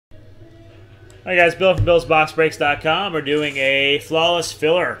Alright guys, Bill from BillsBoxBreaks.com. We're doing a flawless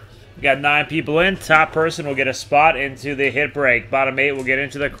filler. We got 9 people in. Top person will get a spot into the hit break. Bottom 8 will get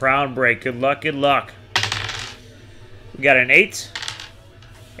into the crown break. Good luck, good luck. We got an 8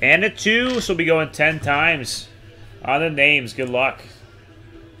 and a 2, so we'll be going 10 times on the names. Good luck.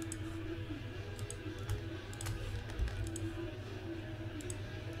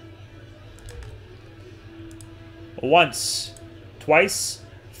 Once, twice,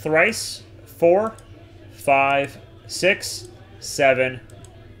 thrice, 4, 5, 6, 7,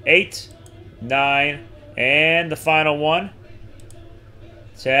 8, 9, and the final one,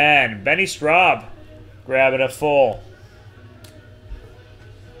 10. Benny Straub, grab it a full.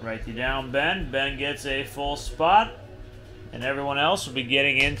 Write you down, Ben. Ben gets a full spot, and everyone else will be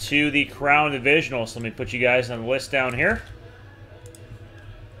getting into the Crown Divisional. So let me put you guys on the list down here.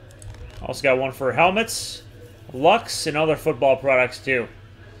 Also got one for helmets, Lux, and other football products too.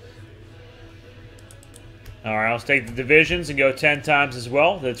 Alright, let's take the divisions and go 10 times as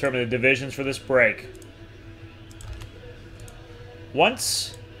well to determine the divisions for this break.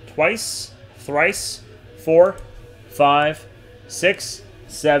 Once, twice, thrice, 4, 5, 6,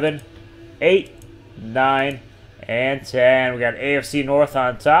 7, 8, 9, and 10. We got AFC North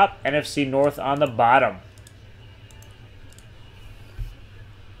on top, NFC North on the bottom.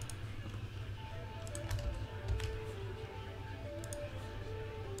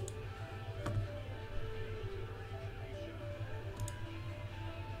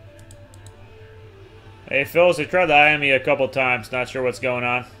 Hey, Phils, they tried to eye me a couple times. Not sure what's going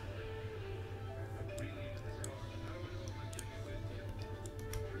on.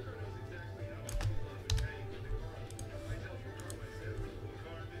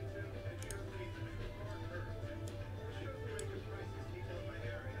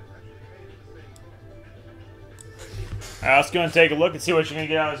 All right, let's go and take a look and see what you're going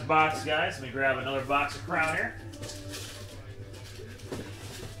to get out of this box, guys. Let me grab another box of Crown here.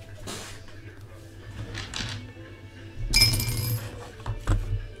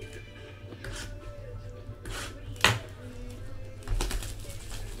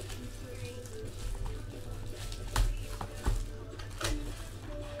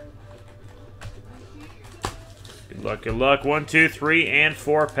 Good luck, good luck. 1, 2, 3, and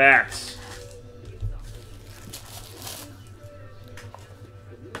 4 packs.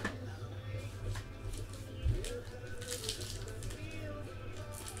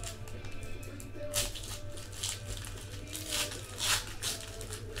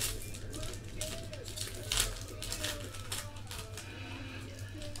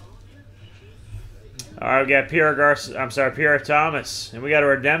 All right, we got Pierre Thomas, and we got a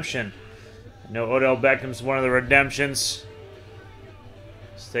redemption. I know Odell Beckham's one of the redemptions.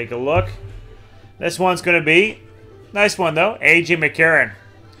 Let's take a look. This one's going to be, nice one though, A.J. McCarron.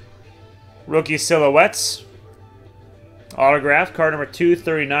 Rookie silhouettes. Autograph, card number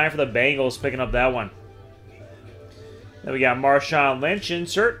 239 for the Bengals, picking up that one. Then we got Marshawn Lynch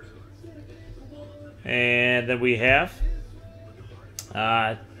insert. And then we have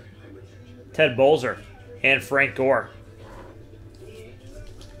Ted Bolzer and Frank Gore.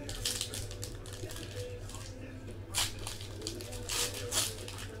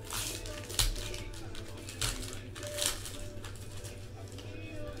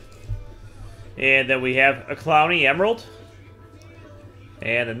 And then we have a Clowney Emerald.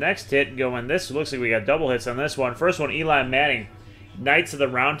 And the next hit going this, looks like we got double hits on this one. First one, Eli Manning, Knights of the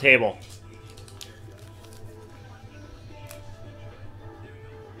Round Table.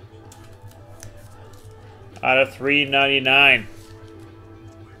 Out of $3.99.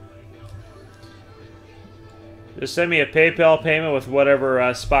 Just send me a PayPal payment with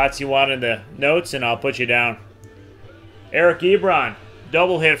whatever spots you want in the notes, and I'll put you down. Eric Ebron,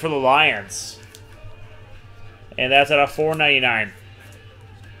 double hit for the Lions. And that's out of $4.99.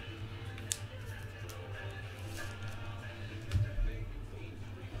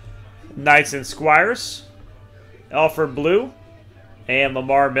 Knights and Squires, Alfred Blue, and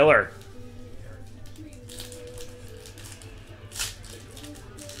Lamar Miller.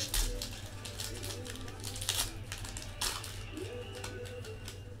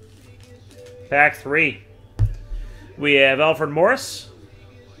 Pack 3. We have Alfred Morris.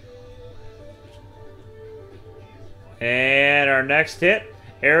 And our next hit,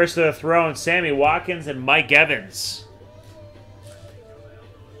 heirs to the throne, Sammy Watkins and Mike Evans.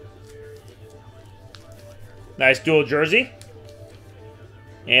 Nice dual jersey.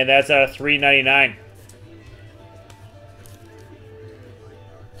 And that's out of $3.99.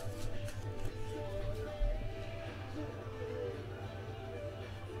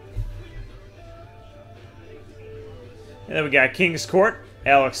 And then we got Kings Court,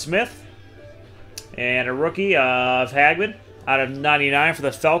 Alex Smith. And a rookie of Hagman out of 99 for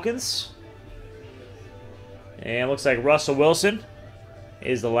the Falcons. And it looks like Russell Wilson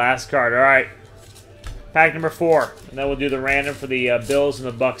is the last card. All right. Pack number 4. And then we'll do the random for the Bills and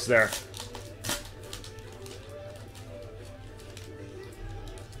the Bucks there.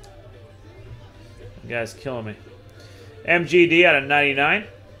 You guys killing me. MGD out of 99.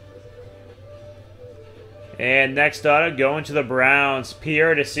 And next auto going to the Browns.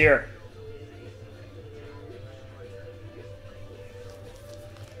 Pierre Desir.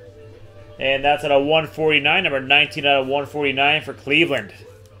 And that's out of 149. Number 19 out of 149 for Cleveland.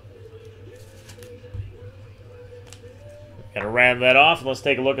 Gotta ram that off. And let's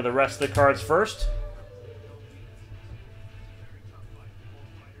take a look at the rest of the cards first.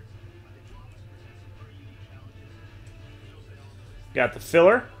 Got the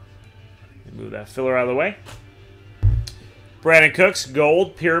filler. Move that filler out of the way. Brandon Cooks,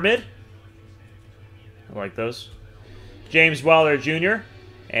 gold, pyramid. I like those. James Wilder Jr.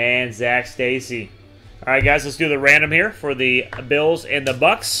 and Zach Stacy. All right, guys, let's do the random here for the Bills and the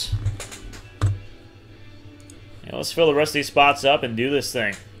Bucks. And let's fill the rest of these spots up and do this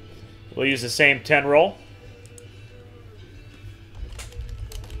thing. We'll use the same 10 roll.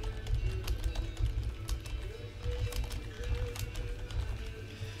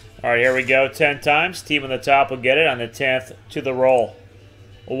 All right, here we go. 10 times. Team on the top will get it on the 10th to the roll.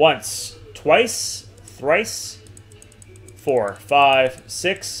 Once, twice, thrice, 4, 5,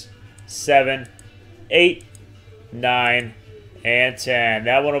 6, 7, 8, 9, and 10.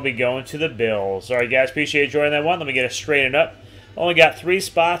 That one will be going to the Bills. All right, guys, appreciate you joining that one. Let me get it straightened up. Only got 3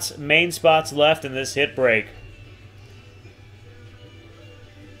 spots, main spots left in this hit break.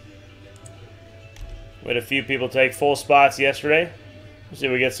 We had a few people take full spots yesterday. We'll see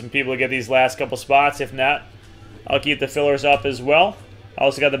if we get some people to get these last couple spots. If not, I'll keep the fillers up as well. I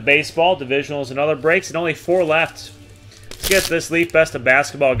also got the baseball, divisionals, and other breaks, and only 4 left. Let's get this Leaf Best of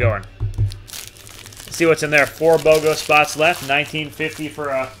Basketball going. Let's see what's in there. 4 BOGO spots left. $19.50 for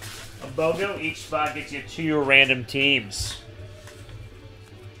a BOGO. Each spot gets you 2 random teams.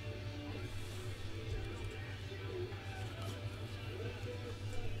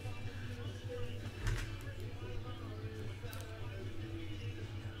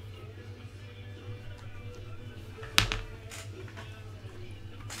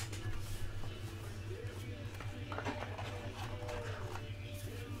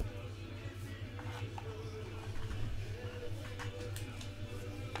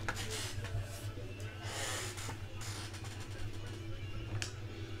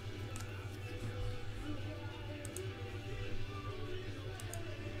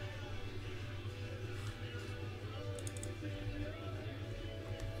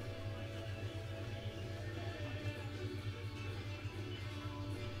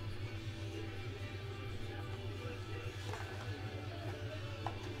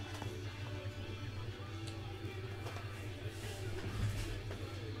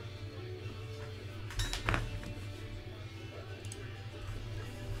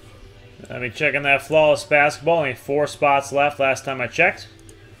 Let me check on that flawless basketball. Only 4 spots left last time I checked.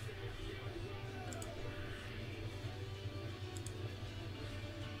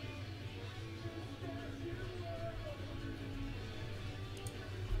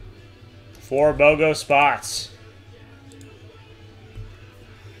 Four BOGO spots.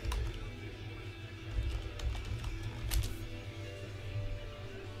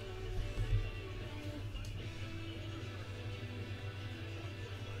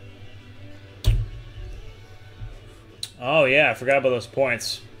 Oh, yeah, I forgot about those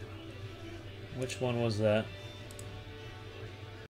points. Which one was that?